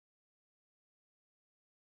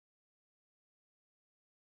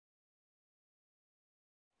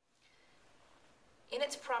In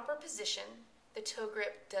its proper position, the toe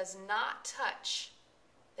grip does not touch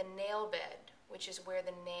the nail bed, which is where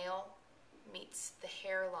the nail meets the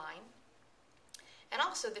hairline. And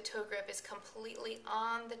also the toe grip is completely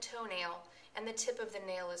on the toenail and the tip of the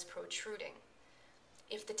nail is protruding.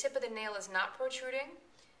 If the tip of the nail is not protruding,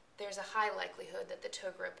 there's a high likelihood that the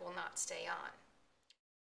toe grip will not stay on.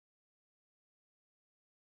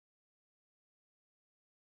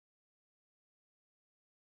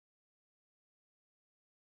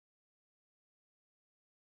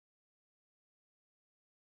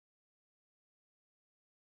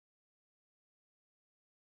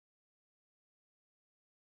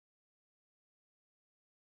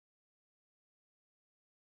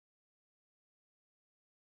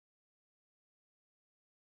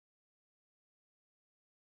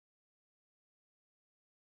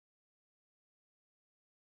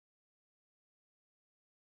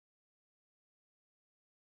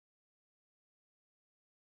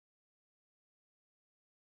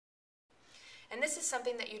 And this is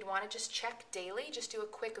something that you'd want to just check daily. Just do a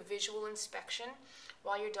quick visual inspection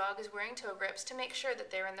while your dog is wearing toe grips to make sure that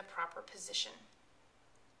they're in the proper position.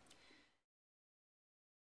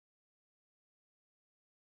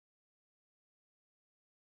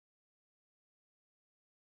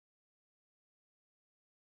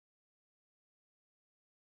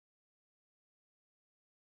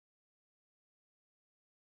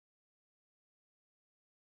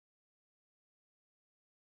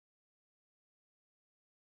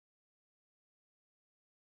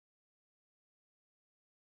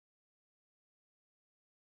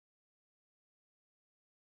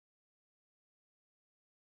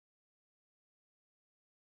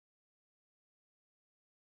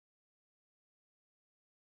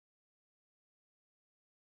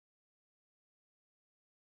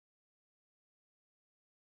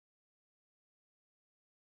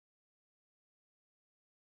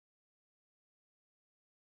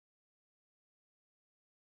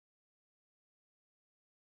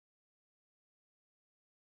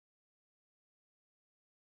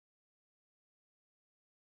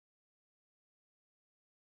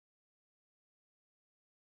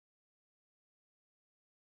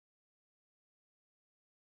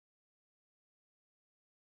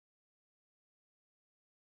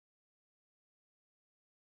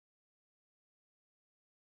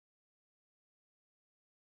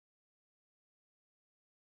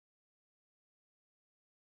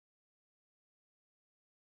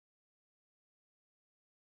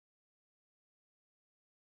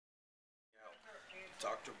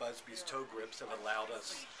 Dr. Buzby's toe grips have allowed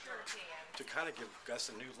us to kind of give Gus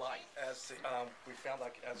a new light. As we found,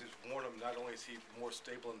 like as he's worn them, not only is he more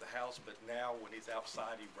stable in the house, but now when he's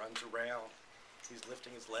outside, he runs around. He's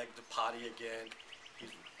lifting his leg to potty again. He's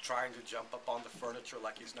trying to jump up on the furniture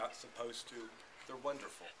like he's not supposed to. They're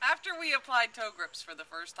wonderful. After we applied toe grips for the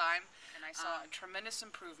first time, and I saw a tremendous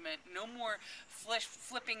improvement. No more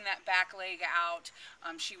flipping that back leg out.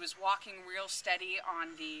 She was walking real steady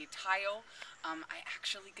on the tile. I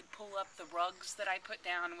actually could pull up the rugs that I put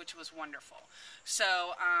down, which was wonderful.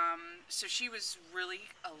 So, so she was really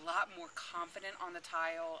a lot more confident on the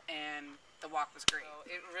tile, and the walk was great.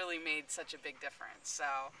 So it really made such a big difference.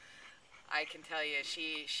 So I can tell you,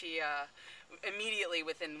 she immediately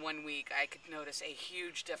within 1 week, I could notice a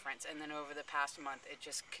huge difference. And then over the past month, it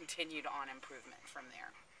just continued on improvement from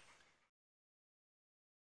there.